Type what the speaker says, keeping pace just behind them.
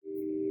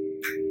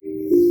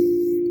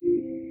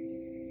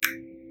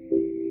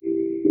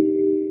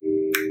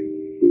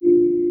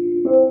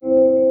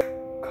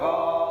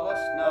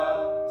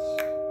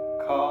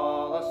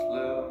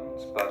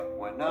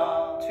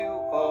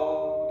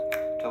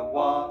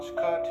watch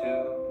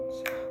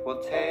cartoons.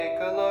 We'll take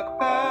a look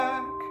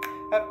back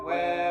at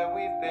where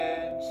we've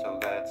been. So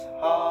let's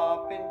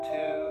hop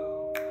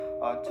into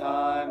our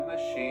time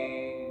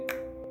machine.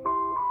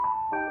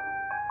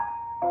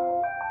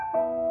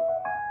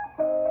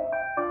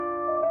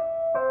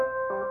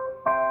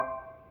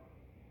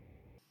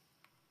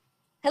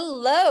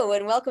 Hello,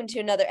 and welcome to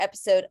another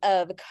episode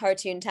of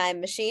Cartoon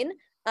Time Machine.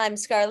 I'm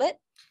Scarlett.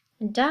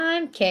 And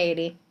I'm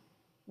Katie.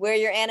 We're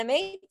your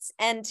animates,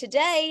 and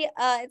today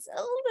it's a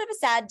little bit of a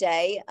sad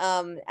day.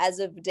 As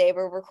of the day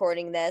we're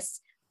recording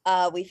this,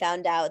 we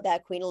found out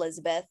that Queen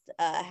Elizabeth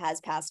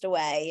has passed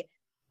away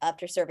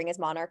after serving as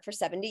monarch for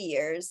 70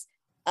 years.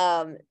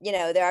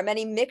 There are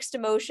many mixed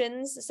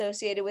emotions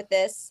associated with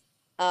this.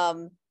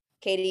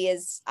 Katie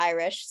is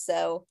Irish,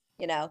 so,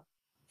 but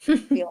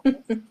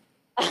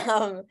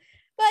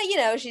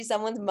she's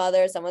someone's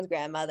mother, someone's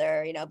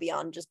grandmother,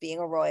 beyond just being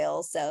a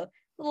royal. So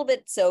a little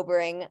bit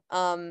sobering.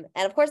 And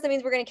of course that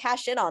means we're going to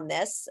cash in on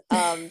this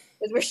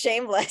because we're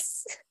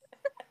shameless.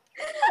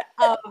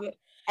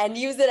 And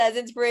use it as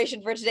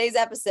inspiration for today's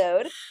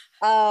episode,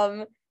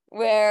 where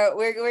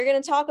we're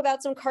going to talk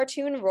about some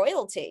cartoon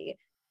royalty,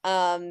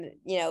 from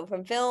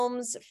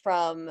films,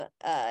 from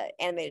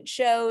animated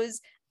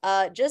shows,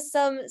 just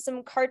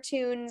some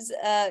cartoons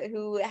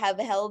who have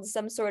held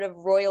some sort of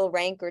royal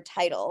rank or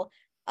title.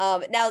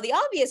 Now, the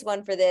obvious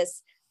one for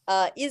this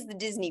is the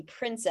Disney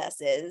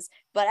princesses,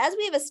 but as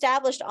we have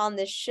established on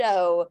this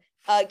show,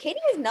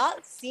 Katie has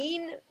not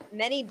seen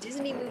many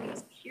Disney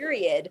movies,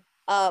 period,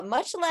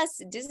 much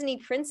less Disney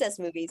princess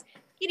movies.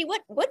 Katie,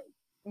 what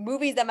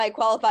movies that might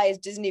qualify as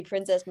Disney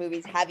princess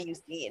movies have you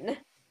seen?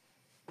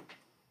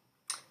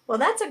 Well,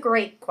 that's a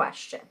great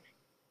question.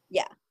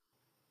 Yeah.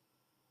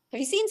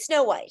 Have you seen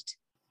Snow White?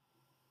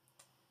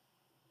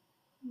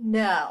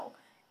 No.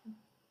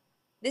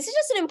 This is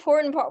just an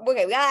important part.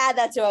 Okay, we gotta add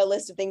that to our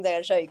list of things I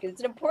gotta show you because it's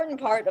an important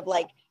part of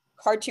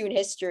cartoon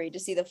history to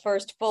see the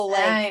first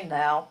full-length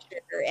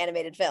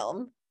animated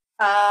film.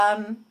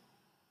 I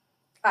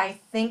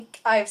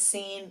think I've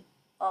seen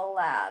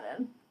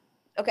Aladdin.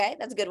 Okay,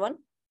 that's a good one.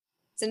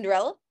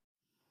 Cinderella?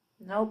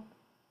 Nope.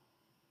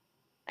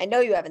 I know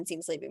you haven't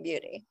seen Sleeping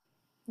Beauty.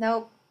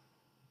 Nope.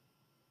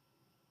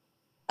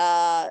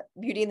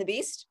 Beauty and the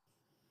Beast?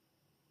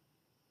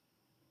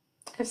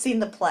 I've seen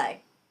the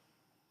play.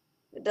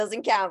 It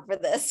doesn't count for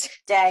this.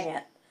 Dang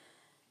it.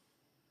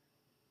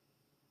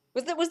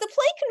 Was the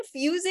play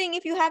confusing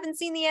if you haven't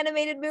seen the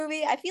animated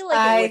movie? I feel like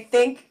I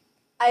think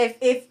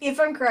if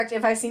I'm correct,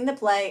 if I've seen the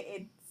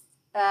play,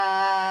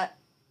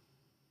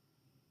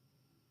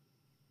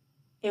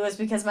 it was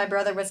because my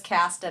brother was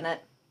cast in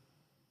it.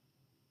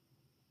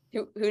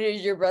 Who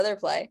did your brother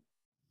play?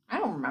 I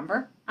don't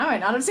remember. I might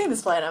not have seen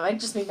this play, and I might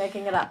just be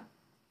making it up.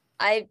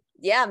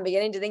 I'm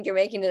beginning to think you're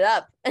making it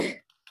up.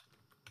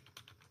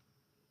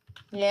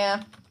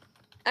 Yeah.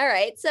 All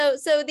right. So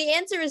the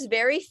answer is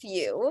very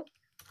few.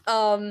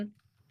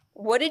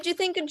 What did you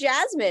think of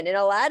Jasmine in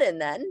Aladdin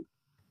then?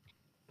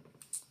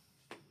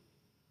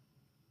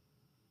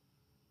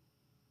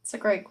 It's a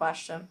great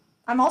question.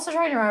 I'm also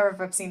trying to remember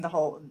if I've seen the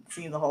whole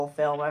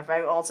film, or if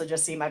I also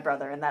just see my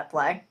brother in that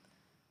play.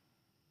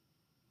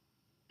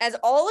 Has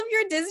all of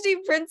your Disney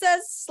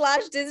princess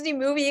 / Disney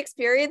movie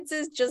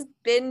experiences just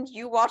been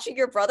you watching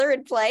your brother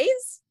in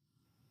plays?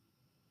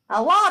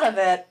 A lot of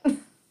it.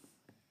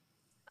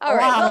 A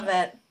lot of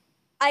it.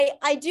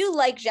 I do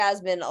like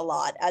Jasmine a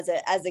lot as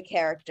a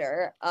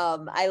character.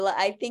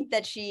 I think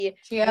that she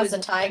has a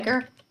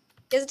tiger.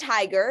 Is a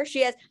tiger.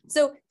 She has,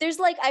 so there's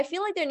I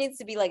feel like there needs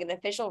to be an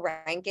official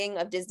ranking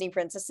of Disney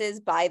princesses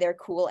by their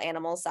cool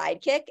animal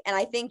sidekick, and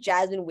I think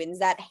Jasmine wins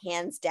that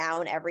hands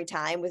down every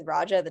time with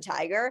Raja the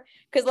tiger,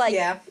 because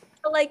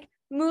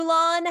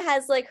Mulan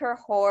has her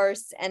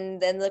horse and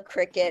then the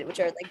cricket, which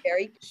are like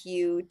very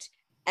cute,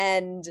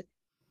 and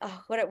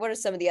what are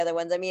some of the other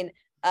ones? I mean,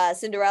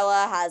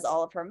 Cinderella has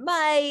all of her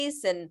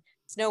mice, and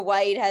Snow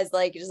White has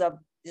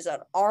just an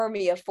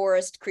army of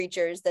forest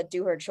creatures that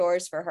do her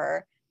chores for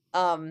her.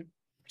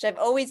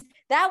 Which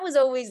that was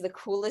always the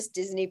coolest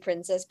Disney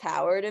princess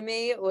power to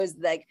me, was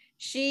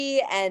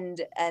she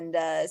and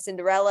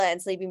Cinderella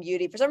and Sleeping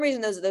Beauty. For some reason,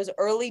 those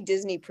early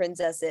Disney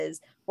princesses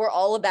were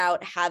all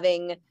about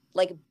having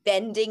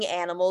bending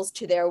animals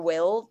to their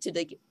will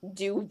to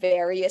do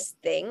various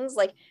things.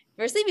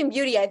 For Sleeping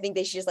Beauty, I think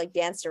they should just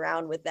danced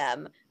around with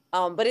them.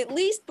 But at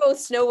least both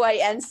Snow White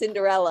and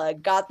Cinderella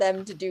got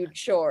them to do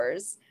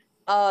chores.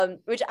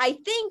 Which I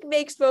think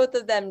makes both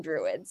of them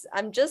druids.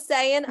 I'm just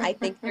saying, I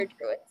think they're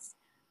druids.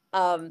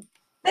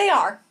 They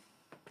are.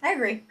 I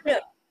agree.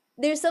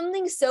 There's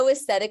something so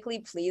aesthetically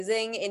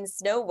pleasing in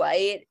Snow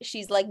White.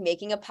 She's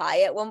making a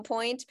pie at one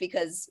point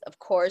because, of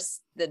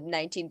course, the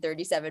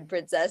 1937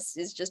 princess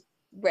is just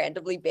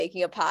randomly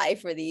baking a pie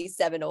for the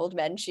 7 old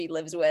men she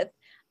lives with.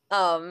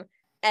 And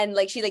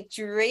she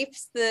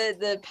drapes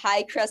the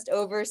pie crust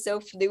over so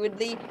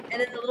fluidly,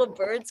 and then the little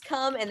birds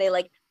come and they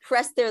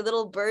press their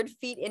little bird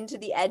feet into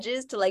the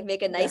edges to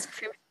make a nice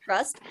crimped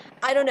crust.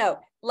 I don't know,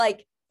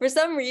 for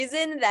some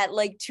reason that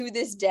like to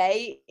this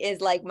day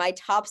is like my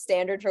top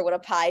standard for what a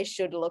pie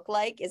should look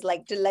like is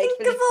like Think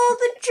delightfully. of all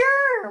the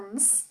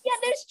germs. Yeah,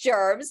 there's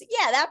germs.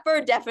 Yeah, that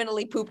bird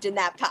definitely pooped in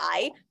that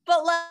pie.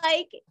 But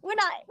like, we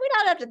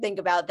don't have to think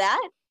about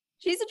that.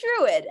 She's a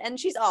druid and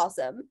she's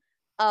awesome.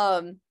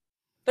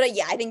 But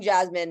yeah, I think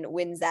Jasmine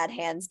wins that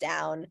hands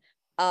down.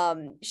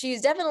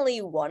 She's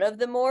definitely one of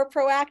the more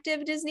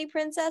proactive Disney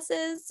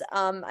princesses.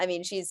 I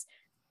mean, she's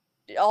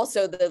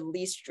also the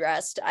least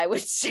stressed, I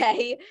would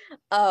say,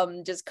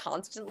 just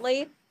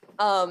constantly.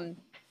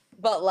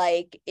 But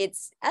like I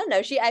don't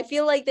know, I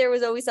feel like there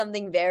was always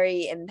something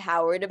very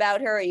empowered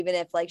about her, even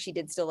if like she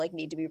did still like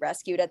need to be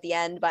rescued at the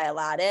end by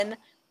Aladdin.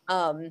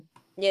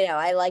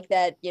 I like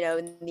that,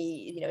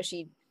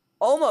 she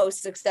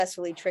almost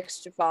successfully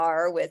tricks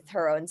Jafar with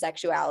her own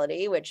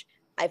sexuality, which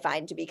I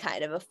find to be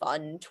kind of a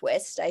fun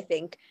twist. I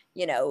think,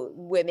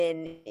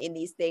 women in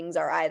these things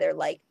are either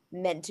like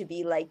meant to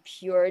be like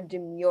pure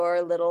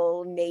demure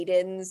little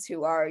maidens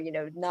who are,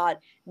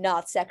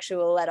 not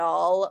sexual at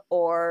all,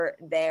 or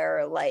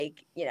they're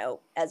like,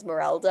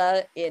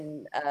 Esmeralda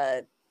in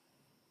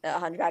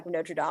Hunchback of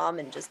Notre Dame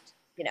and just,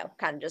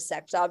 kind of just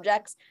sex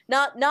objects.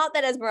 Not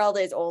that Esmeralda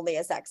is only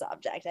a sex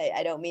object.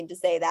 I don't mean to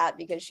say that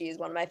because she's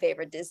one of my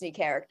favorite Disney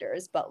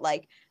characters, but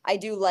like I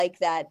do like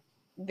that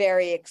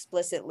very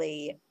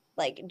explicitly,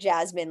 like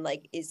Jasmine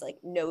like is like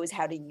knows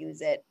how to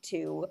use it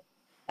to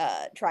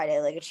try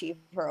to like achieve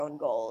her own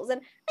goals. And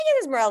I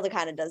guess Esmeralda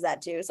kind of does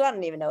that too. So I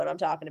don't even know what I'm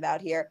talking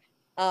about here.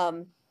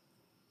 I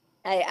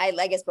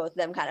guess both of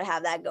them kind of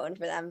have that going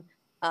for them.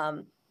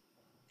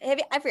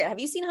 Have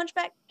you seen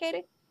Hunchback,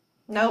 Katie?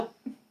 Nope.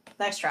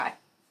 Nice try.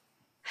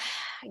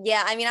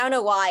 Yeah, I mean, I don't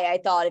know why I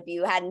thought if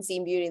you hadn't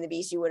seen Beauty and the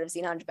Beast, you would have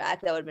seen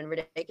Hunchback. That would have been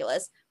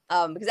ridiculous.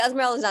 Because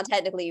Esmeralda is not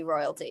technically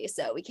royalty,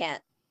 so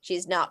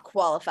she's not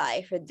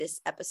qualify for this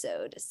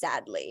episode,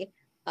 sadly.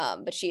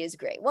 But she is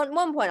great.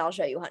 One point I'll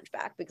show you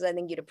Hunchback because I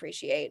think you'd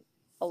appreciate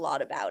a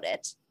lot about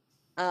it.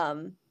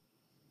 But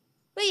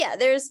yeah,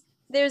 there's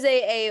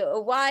a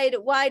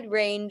wide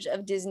range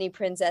of Disney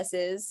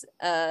princesses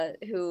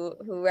who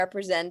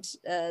represent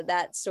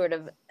that sort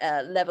of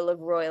level of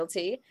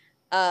royalty.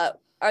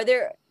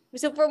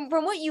 So from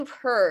what you've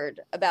heard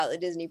about the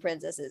Disney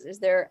princesses, is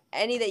there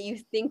any that you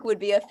think would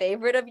be a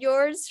favorite of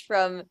yours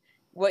from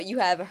what you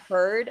have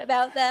heard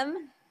about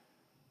them?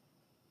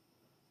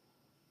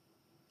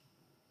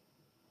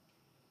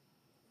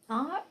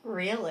 Not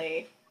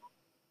really.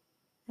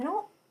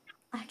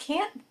 I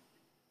can't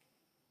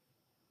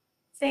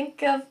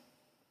think of.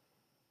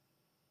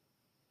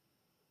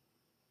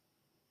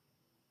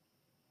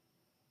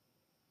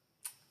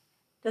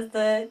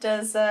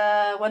 Does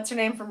what's her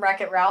name from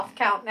Wreck-It Ralph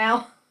count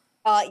now?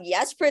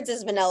 Yes,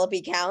 Princess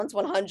Vanellope counts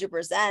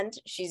 100%.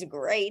 She's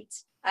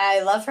great.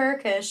 I love her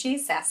because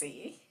she's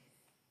sassy.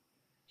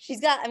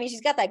 She's got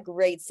that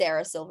great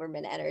Sarah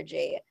Silverman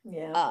energy.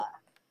 Yeah.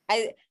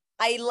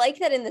 I like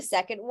that in the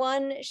second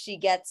one, she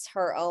gets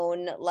her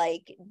own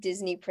like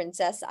Disney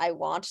Princess I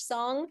Want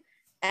song.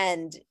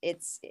 And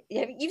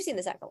you've seen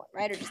the second one,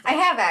 right? Or just I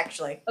have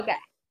actually. Okay.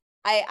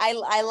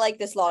 I like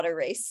the Slaughter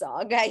Race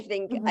song. I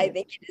think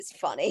it is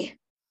funny.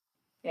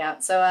 Yeah,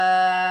 so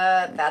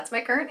that's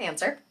my current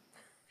answer.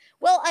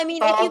 Well, I mean,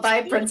 followed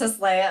by Princess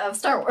Leia of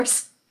Star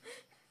Wars.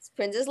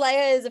 Princess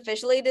Leia is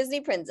officially a Disney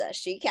princess.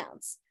 She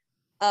counts.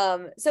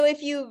 So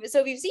if you've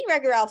seen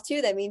Wreck-It Ralph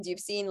 2, that means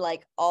you've seen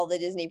like all the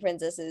Disney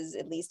princesses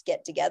at least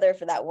get together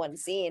for that one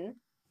scene.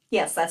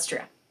 Yes, that's true.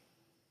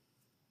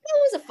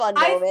 It was a fun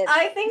moment.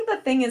 I think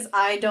the thing is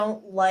I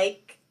don't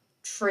like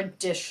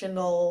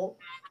traditional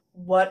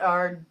what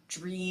our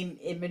dream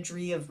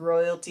imagery of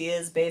royalty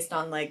is based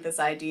on like this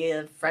idea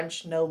of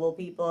French noble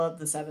people of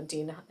the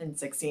 17 and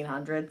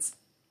 1600s.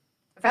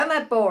 I found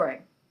that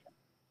boring.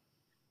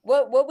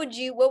 What would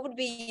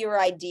be your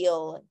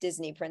ideal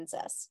Disney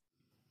princess?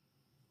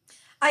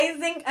 I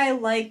think I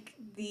like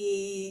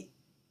the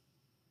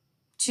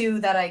two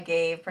that I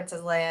gave,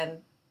 Princess Leia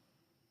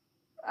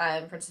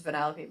and Princess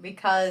Vanellope,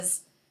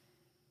 because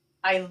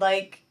I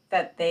like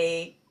that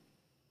they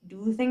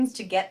do things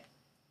to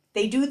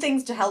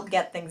help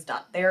get things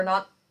done. They are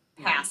not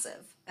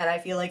passive. And I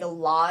feel like a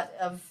lot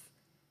of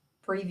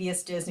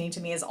previous Disney to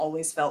me has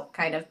always felt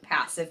kind of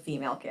passive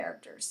female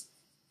characters.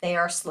 They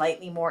are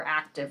slightly more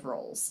active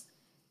roles.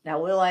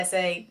 Now, will I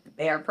say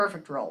they are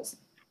perfect roles?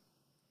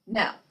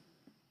 No.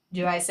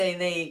 Do I say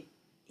they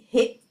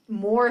hit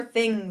more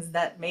things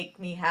that make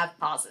me have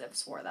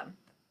positives for them?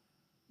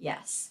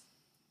 Yes.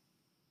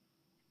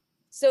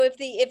 So if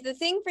the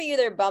thing for you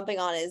they're bumping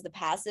on is the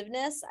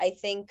passiveness, I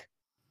think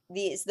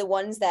the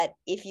ones that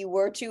if you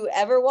were to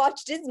ever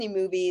watch Disney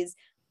movies,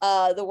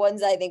 the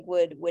ones I think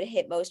would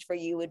hit most for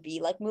you would be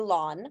like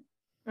Mulan,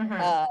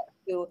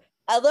 who,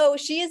 although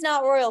she is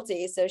not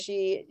royalty, so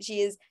she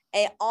is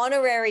an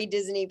honorary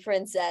Disney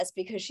princess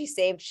because she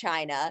saved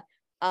China.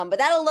 But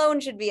that alone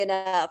should be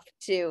enough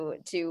to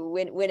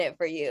win it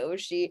for you.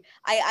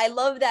 I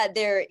love that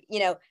they're,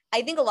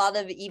 I think a lot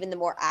of even the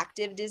more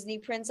active Disney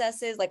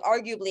princesses, like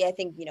arguably, I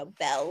think,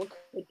 Belle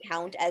could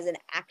count as an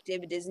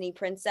active Disney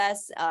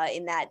princess,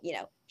 in that,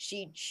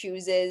 she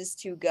chooses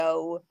to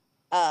go,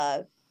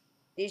 go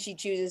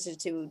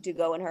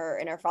in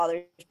her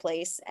father's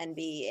place and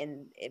be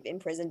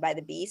imprisoned by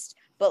the beast.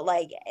 But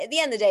like at the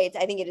end of the day,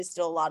 I think it is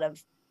still a lot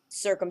of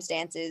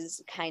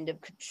circumstances kind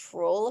of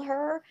control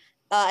her.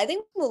 I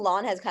think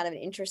Mulan has kind of an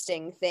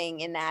interesting thing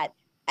in that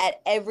at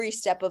every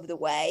step of the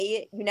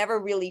way, you never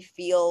really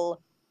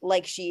feel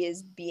like she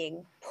is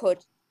being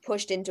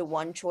pushed into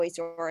one choice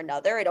or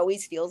another. It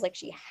always feels like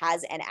she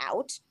has an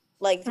out.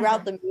 Like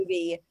throughout the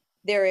movie,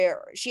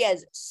 she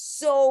has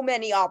so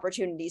many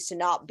opportunities to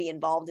not be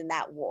involved in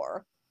that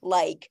war.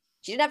 Like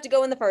she didn't have to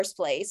go in the first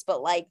place,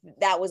 but like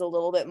that was a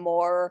little bit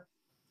more,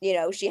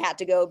 she had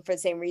to go for the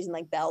same reason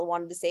like Belle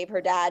wanted to save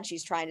her dad.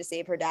 She's trying to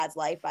save her dad's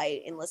life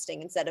by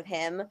enlisting instead of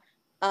him.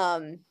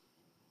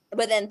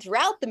 But then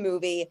throughout the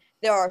movie,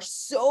 there are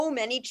so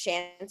many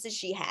chances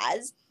she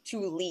has to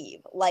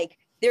leave. Like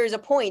there's a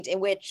point in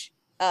which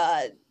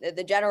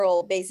the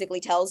general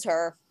basically tells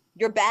her,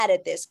 "You're bad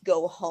at this,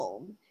 go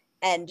home."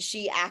 And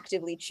she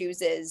actively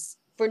chooses,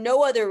 for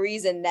no other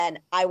reason than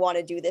I want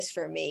to do this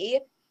for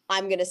me,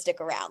 I'm going to stick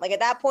around. Like at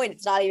that point,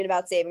 it's not even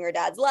about saving her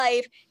dad's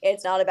life.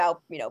 It's not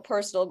about,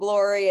 personal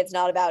glory. It's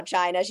not about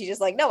China. She's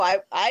just like, no,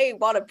 I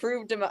want to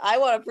prove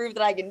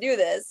that I can do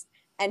this.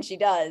 And she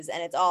does.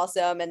 And it's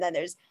awesome. And then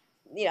there's,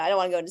 I don't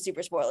want to go into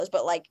super spoilers,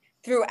 but like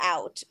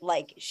throughout,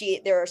 like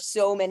there are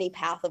so many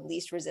path of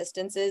least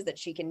resistances that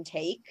she can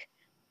take,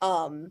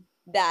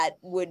 that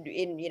would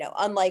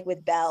unlike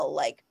with Belle,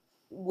 like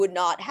would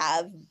not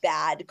have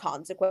bad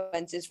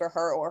consequences for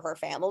her or her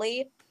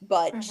family,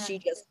 but she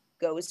just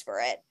goes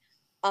for it.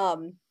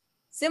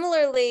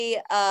 Similarly,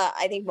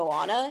 I think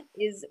Moana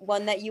is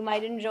one that you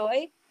might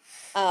enjoy.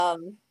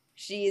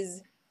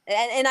 She's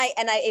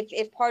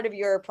if part of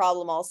your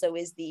problem also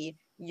is the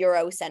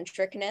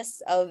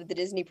Eurocentricness of the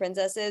Disney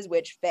princesses,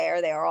 which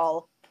fair, they are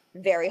all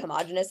very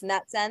homogenous in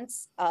that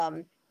sense.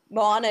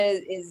 Moana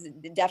is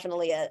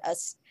definitely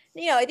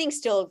I think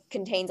still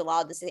contains a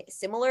lot of the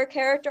similar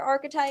character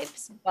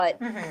archetypes, but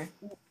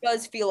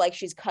does feel like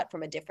she's cut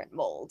from a different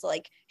mold.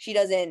 Like she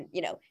doesn't,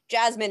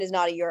 Jasmine is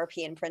not a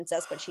European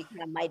princess, but she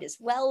kind of might as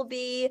well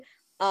be.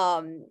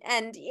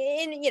 And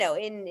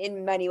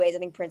in many ways, I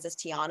think Princess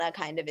Tiana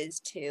kind of is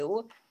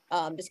too.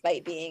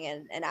 Despite being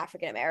an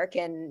African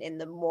American in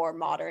the more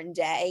modern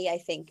day, I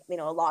think a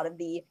lot of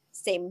the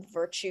same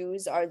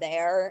virtues are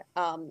there.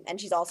 And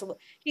she's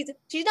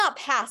not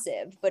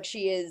passive, but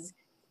she is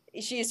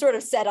sort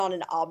of set on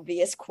an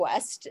obvious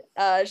quest,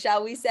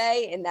 shall we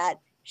say, in that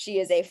she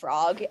is a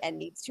frog and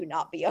needs to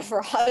not be a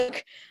frog.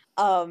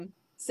 And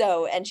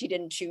she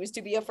didn't choose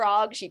to be a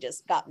frog; she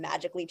just got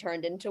magically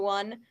turned into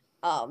one.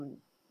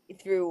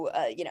 Through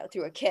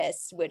a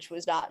kiss, which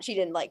was not, she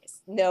didn't like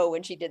know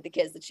when she did the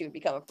kiss that she would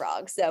become a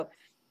frog. So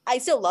I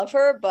still love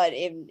her, but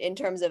in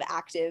terms of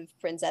active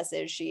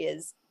princesses, she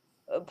is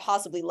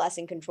possibly less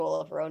in control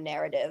of her own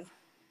narrative,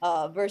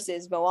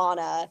 versus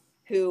Moana,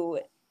 who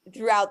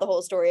throughout the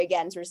whole story,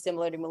 again, sort of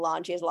similar to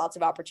Mulan, she has lots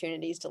of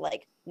opportunities to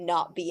like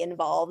not be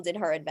involved in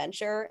her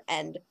adventure,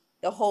 and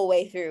the whole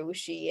way through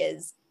she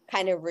is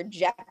kind of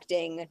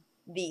rejecting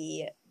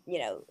the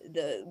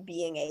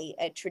being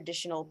a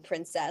traditional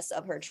princess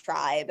of her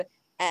tribe,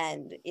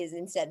 and is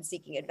instead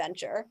seeking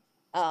adventure.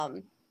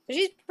 But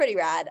she's pretty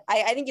rad.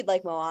 I think you'd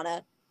like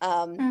Moana.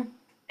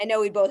 I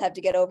know we both have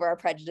to get over our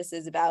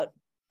prejudices about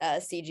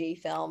CG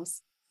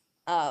films.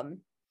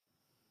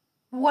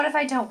 What if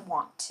I don't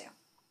want to?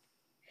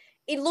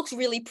 It looks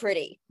really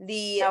pretty.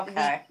 The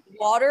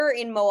water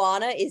in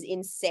Moana is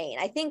insane.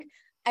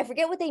 I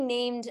forget what they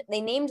named.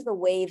 They named the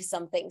wave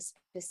something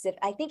specific.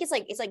 I think it's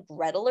like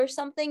Gretel or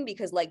something,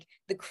 because like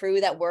the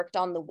crew that worked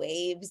on the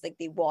waves, like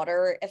the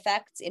water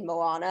effects in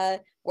Moana,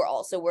 were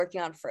also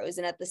working on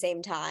Frozen at the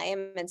same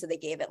time, and so they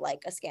gave it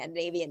like a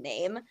Scandinavian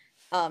name.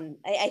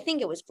 I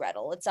think it was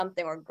Gretel. It's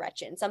something, or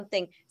Gretchen,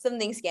 something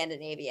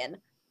Scandinavian.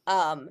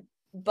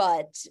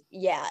 But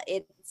yeah,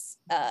 it's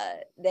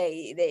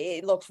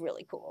it looks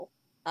really cool.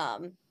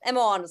 And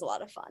Moana was a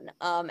lot of fun.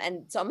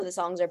 And some of the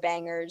songs are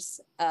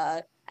bangers.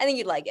 I think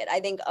you'd like it. I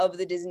think of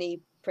the Disney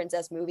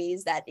princess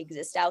movies that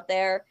exist out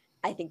there,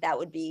 I think that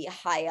would be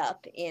high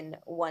up in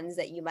ones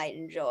that you might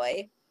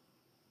enjoy.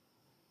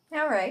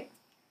 All right.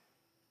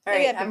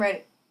 I'm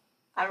ready.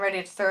 I'm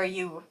ready to throw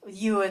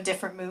you a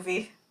different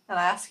movie that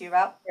I ask you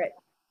about. Right.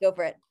 Go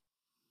for it.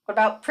 What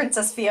about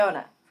Princess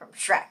Fiona from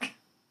Shrek?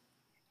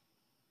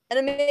 An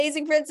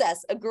amazing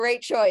princess, a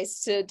great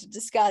choice to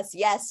discuss.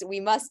 Yes, we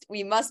must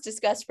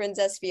discuss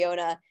Princess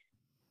Fiona.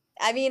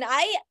 I mean,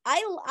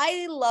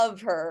 I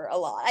love her a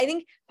lot. I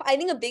think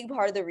a big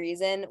part of the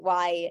reason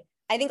why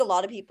I think a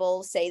lot of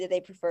people say that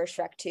they prefer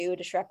Shrek 2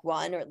 to Shrek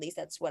 1, or at least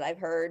that's what I've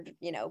heard,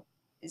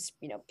 is,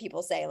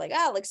 people say like,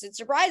 like it's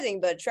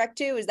surprising, but Shrek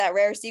 2 is that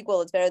rare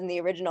sequel. It's better than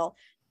the original.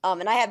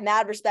 And I have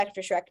mad respect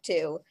for Shrek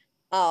 2.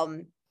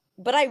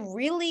 But I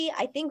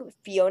think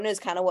Fiona is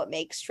kind of what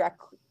makes Shrek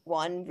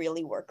 1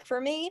 really work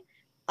for me.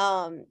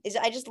 Is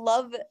I just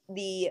love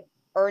the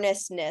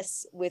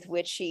earnestness with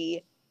which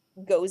she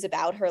goes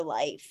about her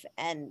life,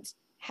 and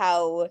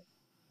how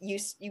you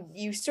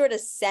sort of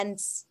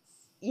sense,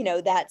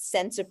 that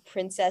sense of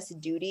princess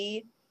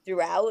duty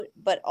throughout,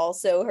 but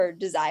also her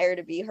desire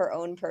to be her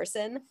own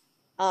person.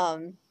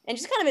 And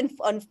just kind of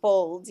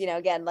unfolds,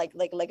 again, like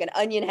an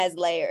onion has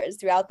layers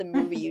throughout the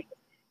movie.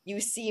 You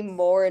see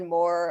more and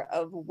more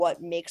of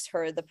what makes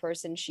her the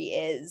person she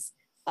is,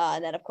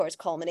 and then of course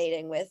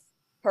culminating with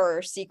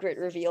her secret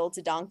reveal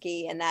to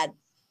Donkey and that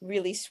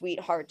really sweet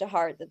heart to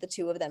heart that the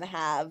two of them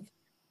have.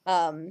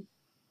 And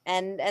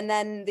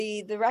then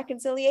the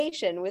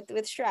reconciliation with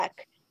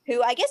Shrek,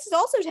 who I guess is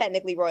also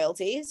technically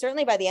royalty.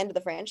 Certainly by the end of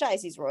the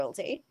franchise, he's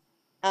royalty.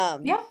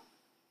 Yeah.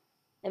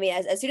 I mean,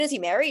 as soon as he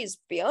marries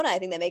Fiona, I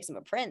think that makes him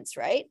a prince,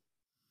 right?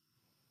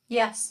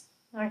 Yes,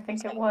 I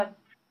think it would.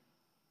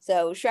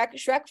 So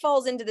Shrek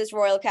falls into this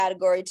royal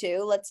category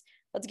too. Let's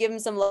give him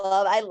some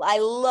love. I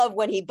love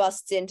when he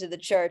busts into the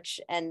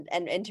church and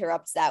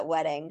interrupts that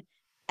wedding.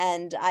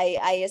 And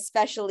I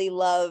especially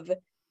love,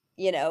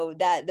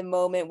 that the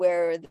moment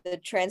where the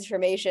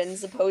transformation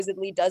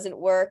supposedly doesn't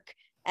work,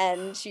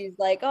 and she's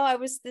like, "Oh, I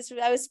was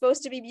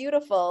supposed to be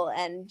beautiful,"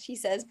 and he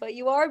says, "But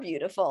you are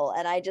beautiful,"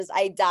 and I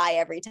die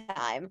every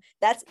time.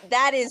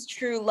 That is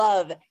true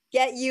love.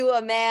 Get you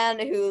a man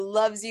who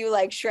loves you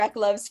like Shrek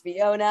loves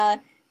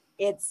Fiona.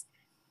 It's,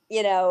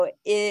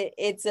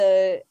 it's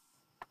a,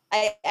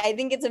 I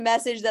think it's a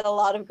message that a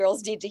lot of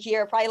girls need to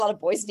hear, probably a lot of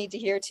boys need to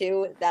hear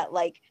too, that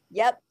like,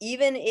 yep,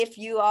 even if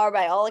you are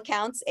by all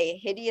accounts a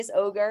hideous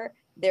ogre,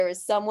 there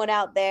is someone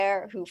out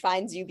there who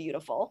finds you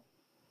beautiful.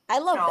 I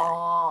love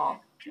Aww.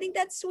 that. I think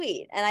that's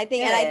sweet. And I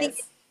think and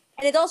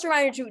it's also a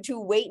reminder to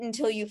wait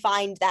until you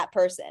find that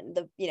person.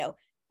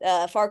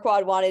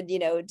 Farquaad wanted,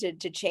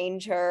 to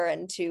change her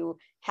and to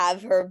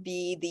have her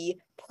be the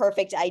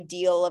perfect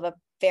ideal of a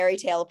fairy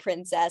tale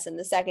princess, and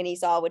the second he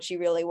saw what she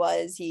really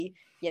was, he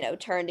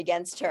turned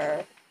against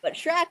her. But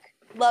Shrek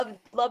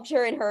loved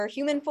her in her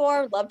human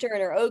form, loved her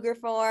in her ogre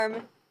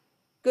form.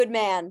 Good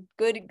man,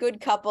 good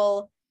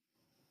couple.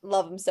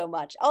 Love him so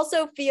much.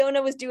 Also,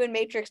 Fiona was doing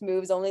Matrix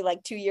moves only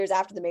like 2 years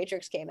after the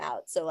Matrix came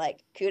out, so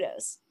like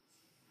kudos.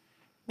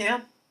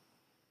 Yeah.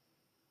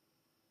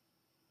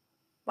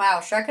 Wow,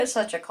 Shrek is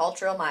such a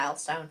cultural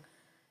milestone.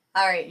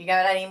 All right, you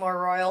got any more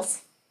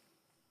royals?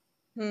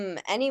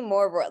 Any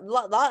more?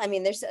 I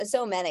mean, there's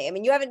so many. I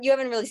mean, you haven't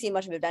really seen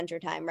much of Adventure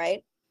Time,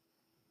 right?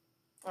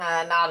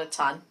 Not a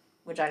ton,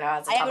 which I know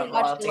has a ton of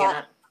royalty in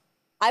it.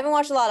 I haven't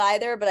watched a lot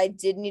either, but I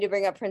did need to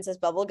bring up Princess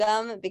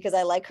Bubblegum because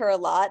I like her a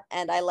lot,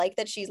 and I like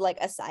that she's like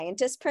a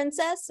scientist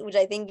princess, which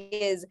I think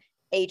is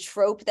a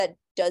trope that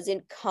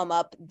doesn't come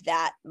up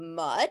that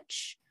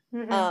much.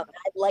 I'd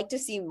like to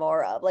see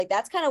more of. Like,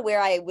 that's kind of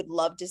where I would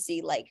love to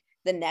see like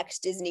the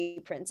next Disney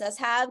princess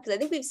have, because I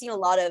think we've seen a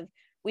lot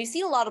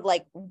of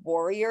like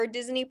warrior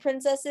Disney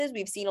princesses.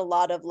 We've seen a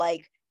lot of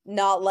like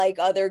not like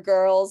other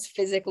girls,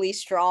 physically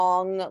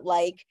strong,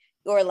 like,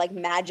 or like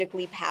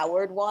magically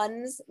powered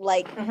ones.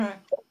 Like,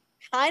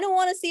 kind of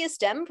want to see a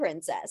STEM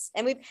princess.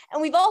 And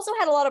we've also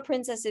had a lot of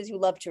princesses who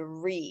love to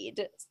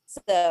read.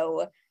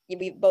 So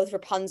both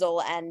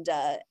Rapunzel and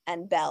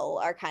Belle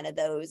are kind of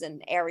those,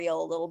 and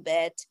Ariel a little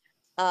bit.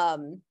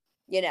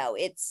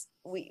 It's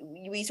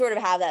we sort of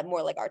have that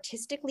more like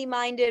artistically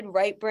minded,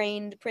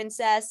 right-brained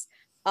princess.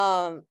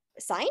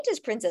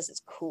 Scientist princess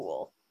is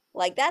cool.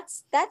 Like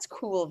that's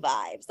cool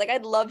vibes. Like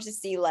I'd love to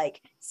see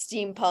like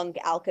steampunk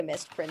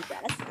alchemist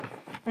princess.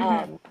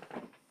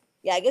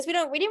 Yeah, I guess we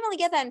didn't really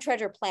get that in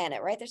Treasure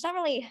Planet, right? There's not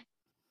really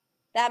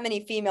that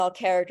many female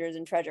characters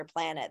in Treasure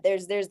Planet.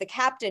 There's the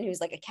captain who's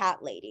like a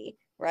cat lady,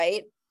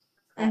 right?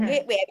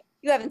 Wait,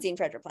 you haven't seen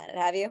Treasure Planet,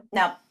 have you?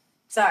 No.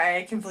 Sorry,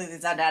 I completely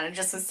zoned out. I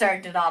just was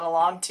starting to nod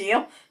along to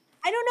you.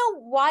 I don't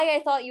know why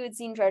I thought you had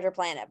seen Treasure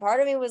Planet.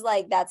 Part of me was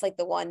like, that's like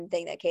the one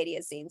thing that Katie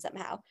has seen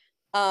somehow.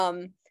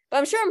 But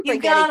I'm sure I'm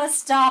forgetting. You gotta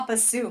stop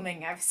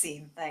assuming I've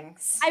seen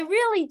things. I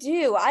really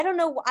do. I don't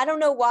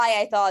know why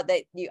I thought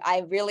that you.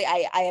 I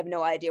have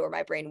no idea where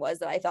my brain was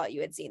that I thought you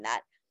had seen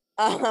that.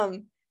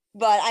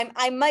 But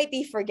I might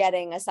be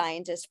forgetting a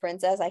scientist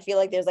princess. I feel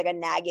like there's like a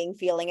nagging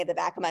feeling at the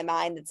back of my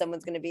mind that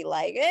someone's gonna be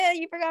like,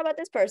 you forgot about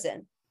this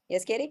person.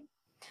 Yes, Katie?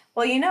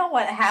 Well, you know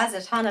what has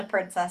a ton of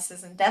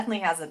princesses and definitely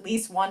has at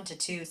least 1 to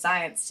 2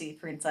 science-y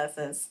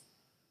princesses?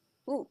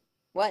 Ooh,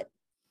 what?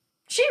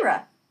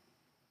 She-Ra.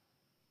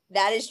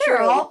 That is true.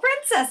 They're all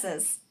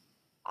princesses.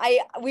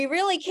 We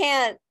really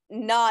can't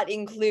not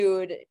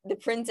include the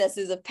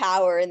princesses of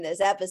power in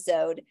this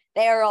episode.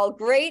 They are all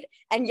great.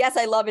 And yes,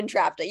 I love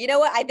Entrapta. You know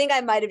what? I think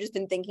I might have just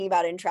been thinking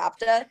about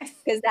Entrapta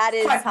because that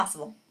is quite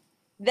possible.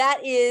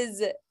 That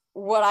is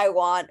what I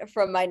want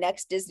from my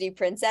next Disney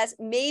princess.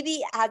 Maybe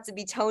it had to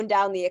be toned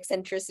down the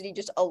eccentricity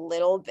just a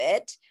little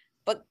bit.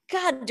 But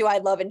God, do I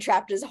love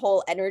Entrapta's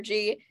whole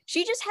energy.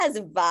 She just has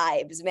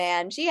vibes,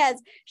 man. She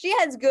has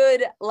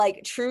good,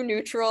 like, true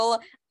neutral.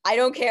 I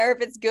don't care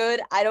if it's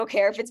good. I don't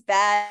care if it's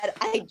bad.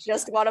 I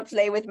just want to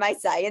play with my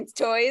science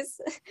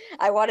toys.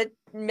 I want to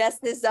mess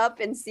this up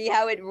and see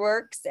how it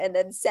works and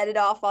then set it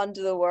off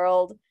onto the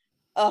world.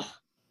 Oh,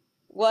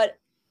 what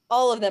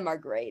All of them are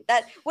great.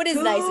 That what is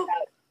Who nice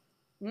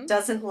about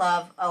doesn't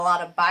love a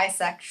lot of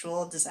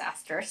bisexual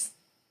disasters?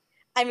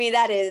 I mean,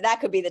 that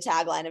could be the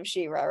tagline of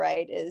She-Ra,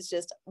 right? Is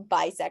just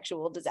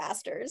bisexual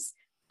disasters.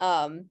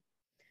 I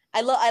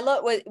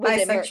love what was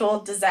it?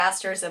 Bisexual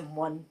disasters and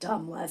one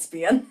dumb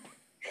lesbian.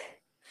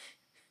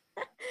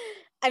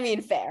 I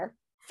mean, fair,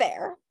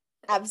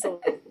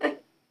 absolutely.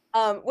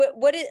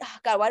 What is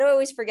God? Why do I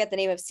always forget the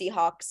name of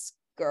Seahawk's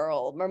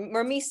girl?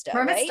 Mermista,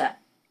 right?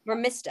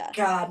 Mermista.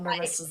 God,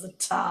 Mermista's a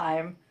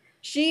time.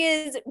 She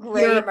is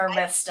great. You're a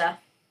Mermista.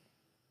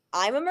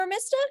 I'm a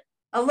Mermista?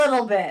 A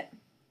little bit.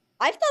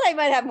 I thought I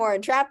might have more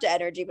Entrapta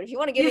energy, but if you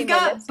want to give You've me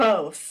got Mermista,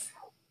 both.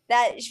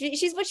 that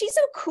she's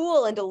so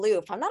cool and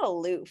aloof. I'm not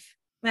aloof.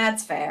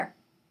 That's fair.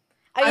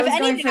 I was if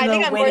going anything, for I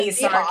think the I'm more witty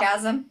Seahawk.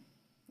 sarcasm.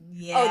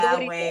 Yeah, the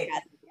witty wait.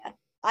 sarcasm, yeah.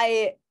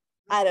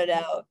 I don't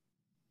know.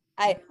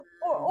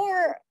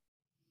 Or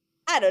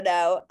I don't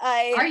know.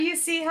 Are you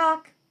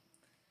Seahawk?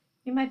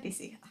 You might be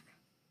Seahawk.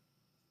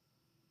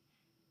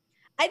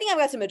 I think I've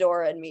got some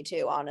Adora in me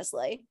too,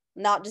 honestly.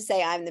 Not to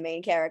say I'm the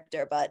main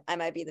character, but I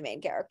might be the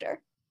main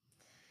character.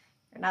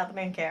 You're not the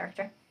main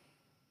character.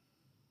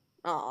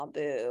 Aw,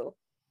 boo.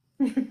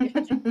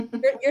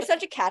 You're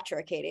such a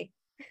catcher, Katie.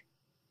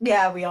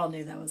 Yeah, we all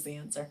knew that was the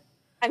answer.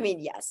 I mean,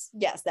 yes,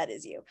 that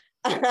is you.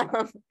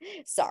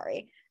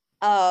 Sorry.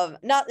 I'm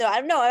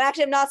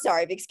not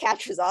sorry because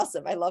Catra's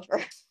awesome. I love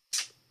her.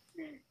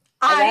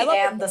 I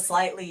am the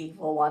slightly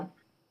evil one.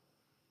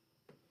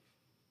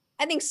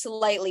 I think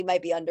slightly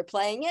might be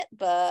underplaying it,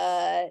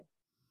 but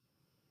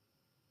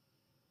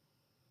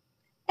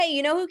hey,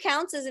 you know who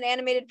counts as an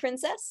animated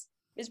princess?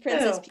 Is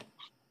Princess Peach.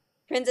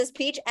 Princess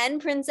Peach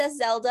and Princess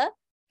Zelda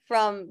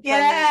from your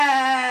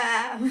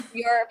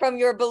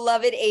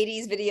beloved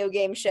 80s video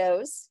game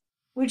shows.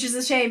 Which is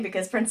a shame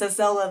because Princess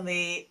Zelda in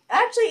the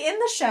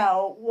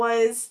show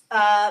was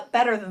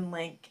better than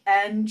Link,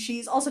 and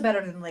she's also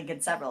better than Link in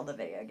several of the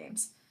video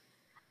games.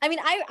 I mean,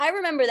 I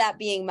remember that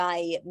being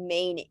my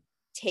main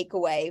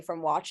takeaway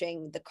from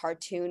watching the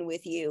cartoon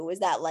with you, was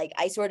that like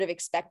I sort of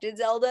expected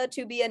Zelda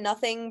to be a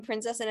nothing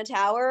princess in a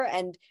tower,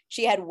 and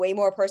she had way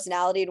more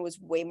personality and was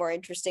way more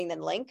interesting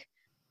than Link.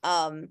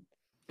 I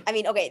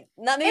mean, okay,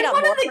 in one of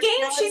the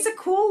games, she's a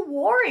cool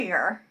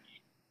warrior.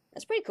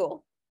 That's pretty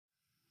cool.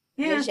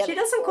 Yeah, she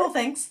does some cool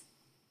things.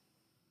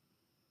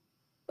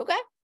 Okay,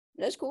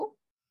 that's cool.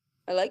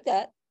 I like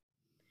that.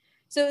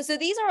 So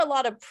these are a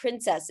lot of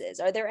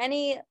princesses. Are there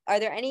any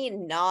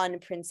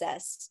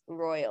non-princess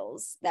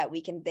royals that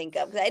we can think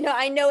of? Because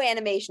I know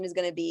animation is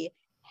going to be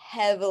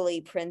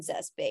heavily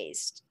princess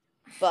based,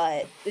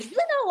 but there's really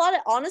not a lot of.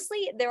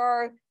 Honestly, there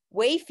are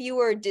way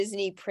fewer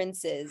Disney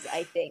princes,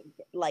 I think,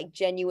 like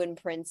genuine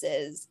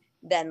princes,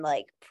 than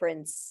like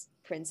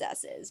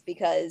princesses,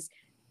 because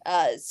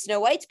Snow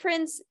White's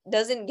prince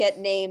doesn't get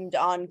named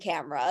on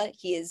camera.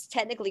 He is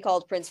technically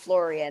called Prince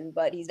Florian,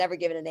 but he's never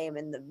given a name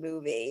in the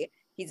movie.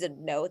 He was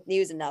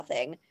a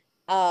nothing.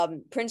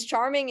 Prince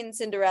Charming in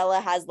Cinderella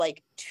has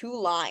like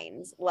 2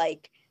 lines.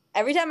 Like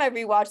every time I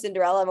rewatch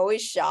Cinderella, I'm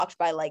always shocked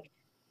by like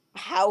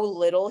how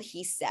little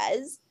he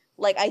says.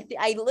 Like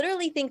I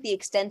literally think the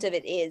extent of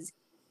it is,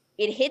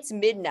 it hits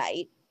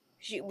midnight.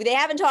 They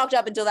haven't talked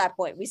up until that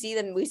point. We see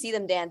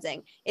them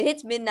dancing. It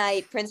hits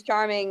midnight. Prince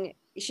Charming,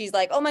 she's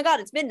like, oh my God,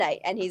 it's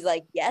midnight. And he's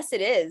like, yes,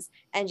 it is.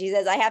 And she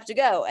says, I have to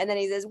go. And then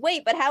he says,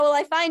 wait, but how will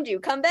I find you?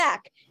 Come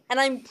back. And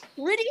I'm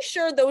pretty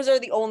sure those are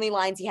the only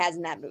lines he has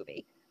in that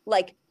movie.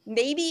 Like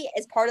maybe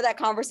as part of that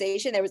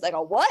conversation, there was like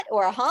a what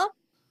or a huh?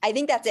 I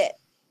think that's it.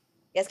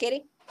 Yes,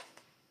 Katie?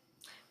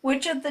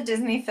 Which of the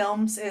Disney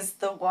films is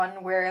the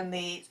one where in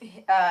the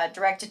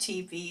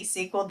direct-to-TV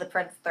sequel, the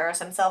prince throws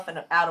himself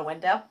out a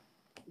window?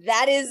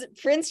 That is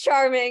Prince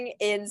Charming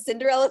in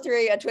Cinderella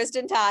 3, A Twist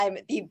in Time,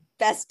 the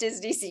best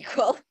Disney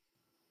sequel.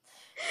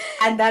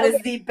 And that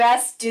is the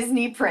best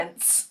Disney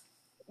prince.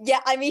 Yeah,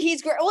 I mean,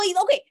 he's great. Well,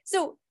 okay,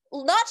 so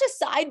not to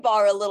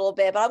sidebar a little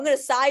bit, but I'm going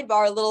to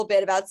sidebar a little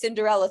bit about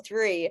Cinderella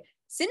 3.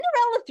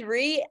 Cinderella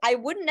 3, I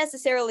wouldn't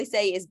necessarily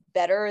say is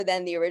better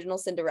than the original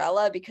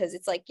Cinderella, because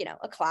it's like,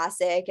 a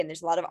classic and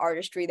there's a lot of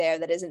artistry there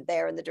that isn't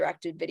there in the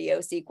directed video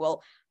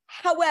sequel.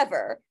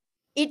 However,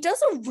 it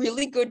does a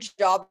really good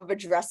job of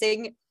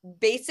addressing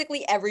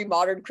basically every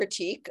modern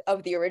critique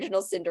of the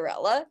original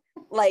Cinderella.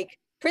 Like,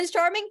 Prince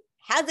Charming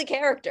has a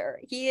character.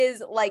 He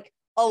is like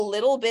a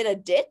little bit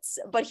of ditz,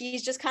 but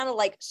he's just kind of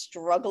like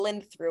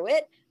struggling through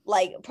it.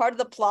 Like, part of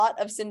the plot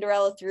of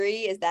Cinderella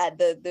 3 is that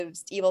the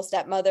evil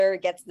stepmother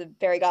gets the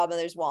fairy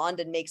godmother's wand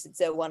and makes it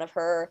so one of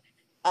her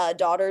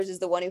daughters is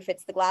the one who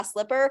fits the glass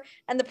slipper.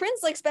 And the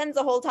prince like spends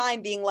the whole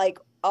time being like,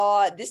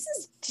 this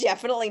is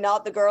definitely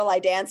not the girl I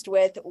danced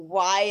with.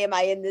 Why am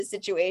I in this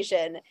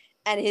situation?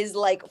 And his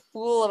like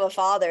fool of a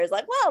father is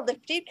like, well,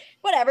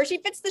 she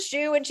fits the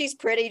shoe and she's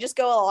pretty, just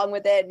go along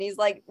with it. And he's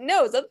like,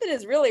 no, something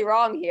is really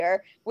wrong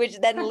here, which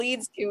then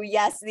leads to,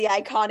 yes, the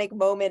iconic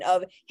moment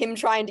of him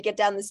trying to get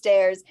down the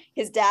stairs.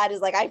 His dad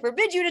is like, I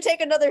forbid you to take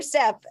another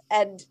step.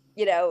 And,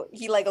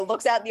 he like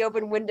looks out the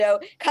open window,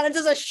 kind of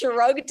does a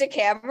shrug to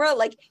camera,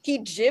 like he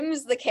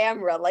gyms the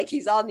camera like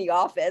he's on The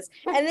Office,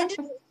 and then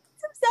just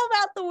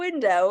himself out the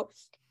window.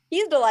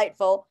 He's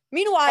delightful.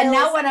 Meanwhile, and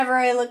now whenever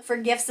I look for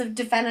gifts of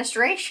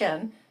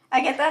defenestration,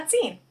 I get that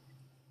scene.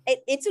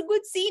 It's a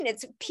good scene.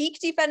 It's peak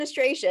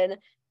defenestration.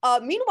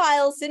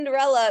 Meanwhile,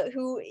 Cinderella,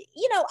 who,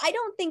 you know, I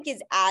don't think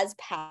is as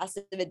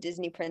passive a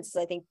Disney princess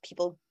I think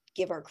people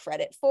give her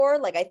credit for.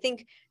 Like, I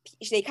think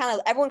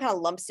everyone kind of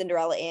lumps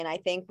Cinderella in, I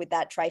think, with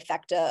that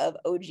trifecta of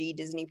OG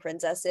Disney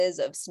princesses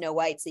of Snow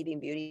White, Sleeping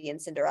Beauty,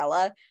 and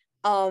Cinderella.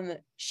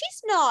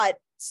 She's not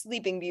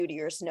Sleeping Beauty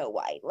or Snow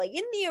White. Like,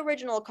 in the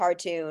original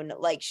cartoon,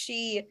 like,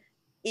 she's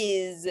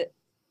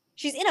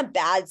in a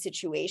bad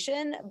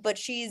situation, but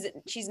she's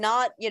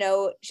not, you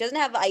know, she doesn't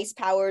have ice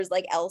powers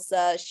like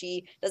Elsa.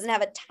 She doesn't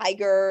have a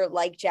tiger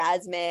like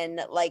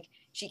Jasmine. Like,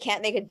 she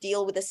can't make a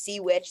deal with a sea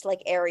witch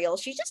like Ariel.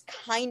 She's just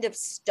kind of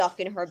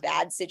stuck in her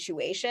bad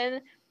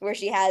situation where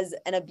she has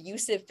an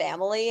abusive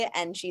family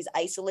and she's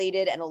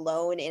isolated and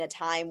alone in a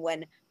time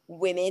when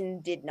women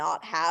did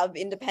not have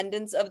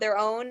independence of their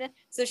own.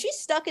 So she's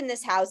stuck in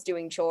this house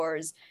doing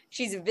chores.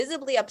 She's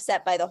visibly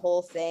upset by the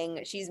whole thing.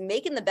 She's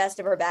making the best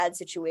of her bad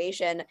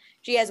situation.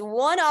 She has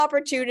one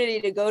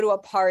opportunity to go to a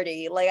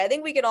party. Like, I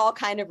think we can all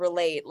kind of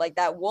relate. Like,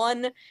 that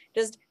one,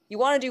 just, you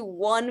want to do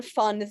one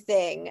fun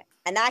thing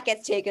and that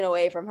gets taken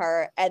away from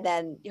her. And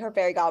then her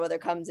fairy godmother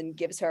comes and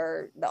gives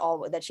her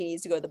all that she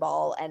needs to go to the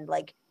ball. And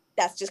like,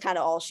 that's just kind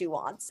of all she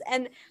wants.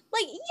 And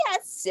like, yeah,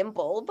 it's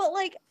simple, but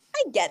like,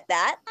 I get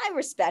that. I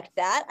respect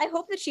that. I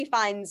hope that she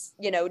finds,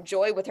 you know,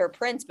 joy with her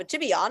prince. But to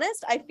be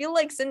honest, I feel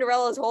like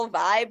Cinderella's whole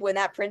vibe when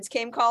that prince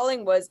came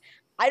calling was,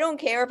 I don't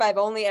care if I've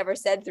only ever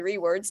said 3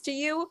 words to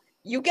you.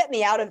 You get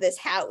me out of this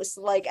house.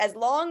 Like, as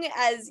long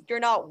as you're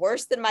not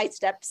worse than my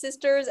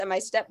stepsisters and my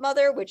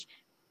stepmother, which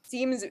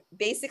seems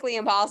basically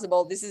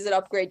impossible, this is an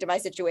upgrade to my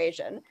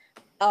situation.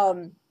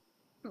 But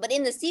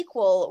in the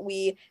sequel,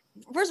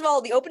 first of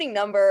all, the opening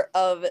number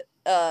of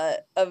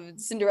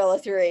Cinderella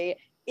 3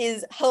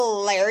 is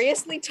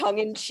hilariously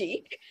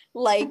tongue-in-cheek.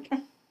 Like,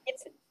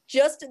 it's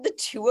just the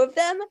two of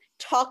them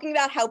talking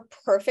about how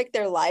perfect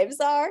their lives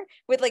are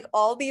with like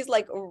all these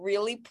like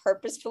really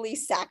purposefully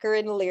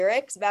saccharine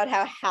lyrics about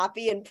how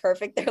happy and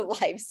perfect their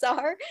lives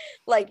are.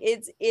 Like,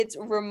 it's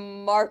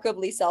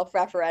remarkably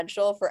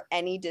self-referential for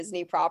any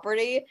Disney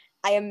property.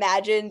 I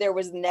imagine there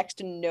was next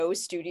to no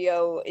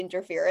studio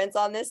interference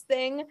on this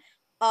thing.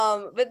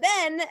 But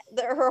then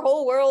her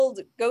whole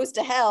world goes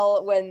to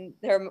hell when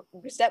her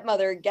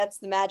stepmother gets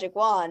the magic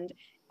wand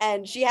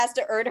and she has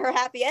to earn her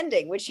happy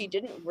ending, which she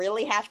didn't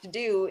really have to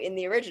do in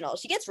the original.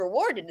 She gets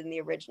rewarded in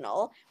the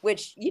original,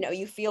 which, you know,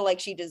 you feel like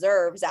she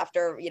deserves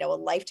after, you know, a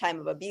lifetime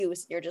of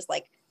abuse. You're just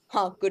like,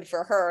 huh, good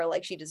for her.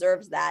 Like, she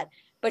deserves that.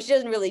 But she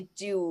doesn't really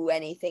do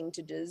anything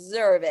to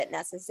deserve it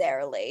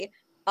necessarily.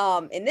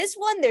 In this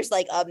one, there's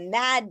like a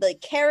mad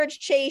like carriage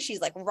chase.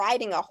 She's like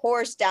riding a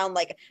horse down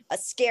like a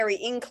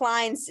scary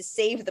inclines to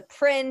save the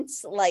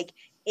prince. Like,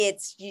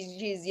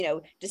 she's you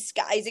know,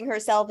 disguising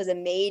herself as a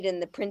maid in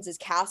the prince's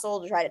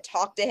castle to try to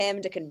talk to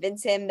him, to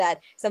convince him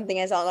that something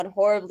has gone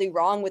horribly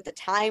wrong with the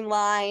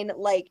timeline.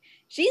 Like,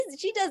 she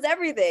does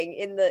everything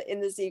in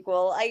the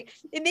sequel.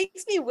 It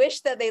makes me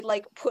wish that they'd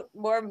like put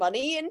more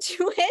money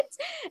into it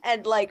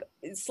and like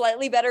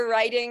slightly better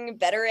writing,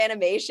 better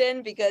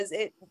animation, because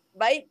it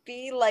might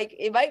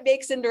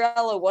make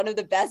Cinderella one of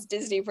the best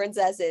Disney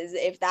princesses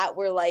if that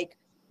were like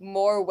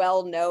more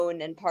well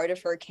known and part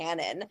of her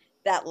canon,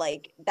 that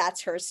like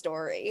that's her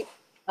story.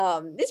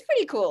 It's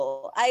pretty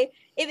cool.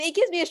 It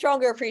gives me a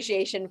stronger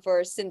appreciation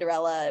for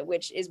Cinderella,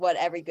 which is what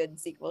every good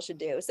sequel should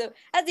do. So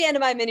at the end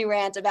of my mini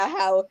rant about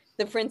how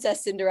the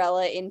Princess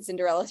Cinderella in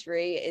Cinderella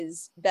 3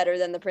 is better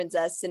than the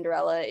Princess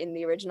Cinderella in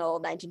the original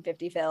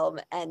 1950 film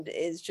and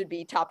should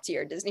be top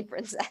tier Disney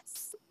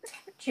princess.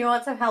 Do you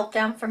want some help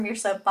down from your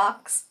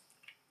soapbox?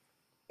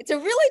 It's a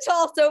really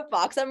tall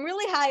soapbox. I'm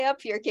really high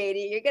up here,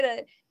 Katie. You're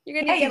gonna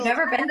Yeah, you've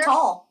never been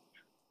tall.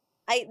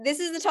 This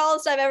is the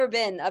tallest I've ever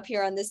been up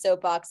here on this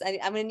soapbox. I'm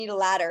gonna need a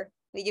ladder.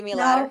 Will you give me a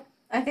ladder?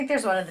 I think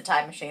there's one in the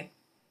time machine.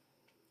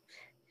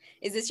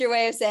 Is this your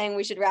way of saying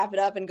we should wrap it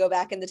up and go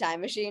back in the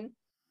time machine?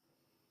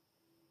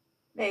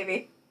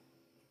 Maybe.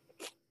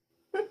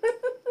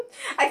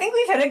 I think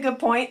we've hit a good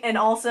point, and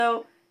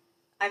also,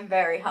 I'm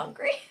very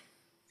hungry.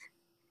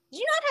 Did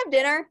you not have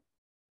dinner?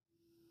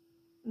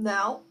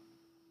 No.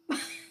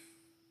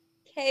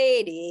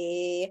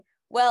 Katie.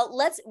 Well,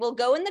 we'll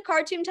go in the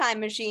cartoon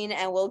time machine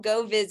and we'll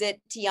go visit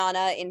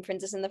Tiana in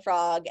Princess and the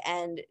Frog,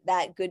 and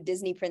that good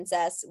Disney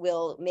princess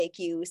will make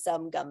you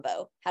some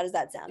gumbo. How does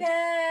that sound?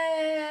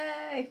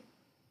 Yay!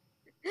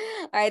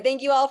 All right,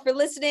 thank you all for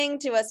listening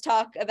to us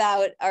talk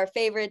about our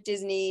favorite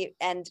Disney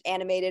and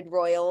animated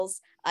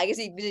royals. I guess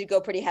we did go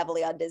pretty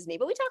heavily on Disney,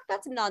 but we talked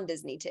about some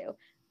non-Disney too.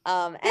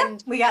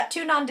 And we got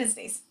 2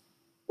 non-Disneys.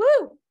 Woo!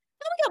 Oh,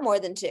 we got more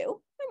than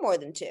 2. More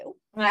than 2.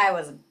 I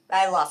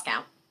lost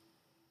count.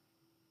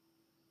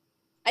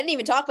 I didn't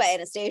even talk about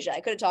Anastasia. I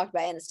could have talked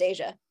about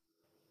Anastasia,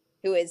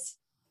 who is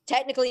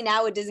technically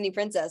now a Disney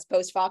princess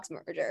post-Fox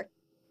merger.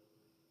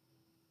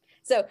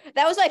 So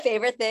that was my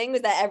favorite thing,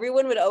 was that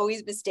everyone would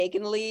always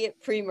mistakenly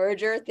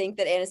pre-merger think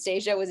that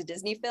Anastasia was a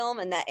Disney film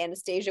and that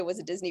Anastasia was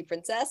a Disney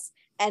princess.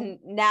 And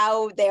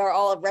now they are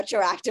all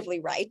retroactively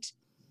right.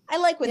 I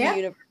like when the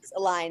universe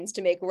aligns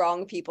to make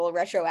wrong people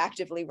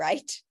retroactively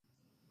right.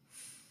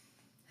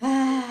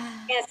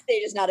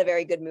 Anastasia is not a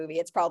very good movie.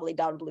 It's probably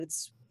Don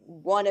Bluth's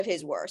one of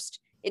his worst.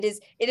 It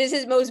is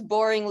his most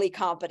boringly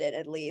competent,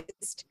 at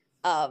least.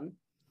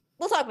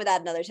 We'll talk about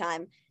that another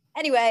time.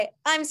 Anyway,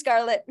 I'm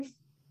Scarlett.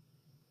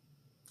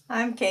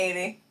 I'm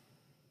Katie.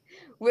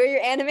 We're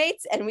your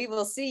Animates, and we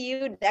will see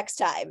you next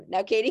time.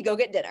 Now, Katie, go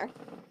get dinner.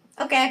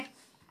 Okay.